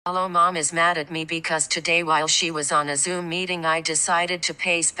Hello, mom is mad at me because today while she was on a Zoom meeting I decided to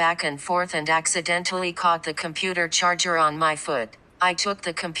pace back and forth and accidentally caught the computer charger on my foot. I took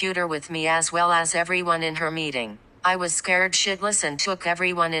the computer with me as well as everyone in her meeting. I was scared shitless and took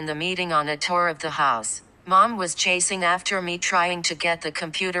everyone in the meeting on a tour of the house. Mom was chasing after me trying to get the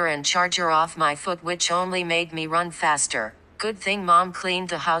computer and charger off my foot, which only made me run faster. Good thing mom cleaned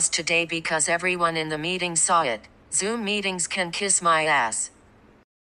the house today because everyone in the meeting saw it. Zoom meetings can kiss my ass.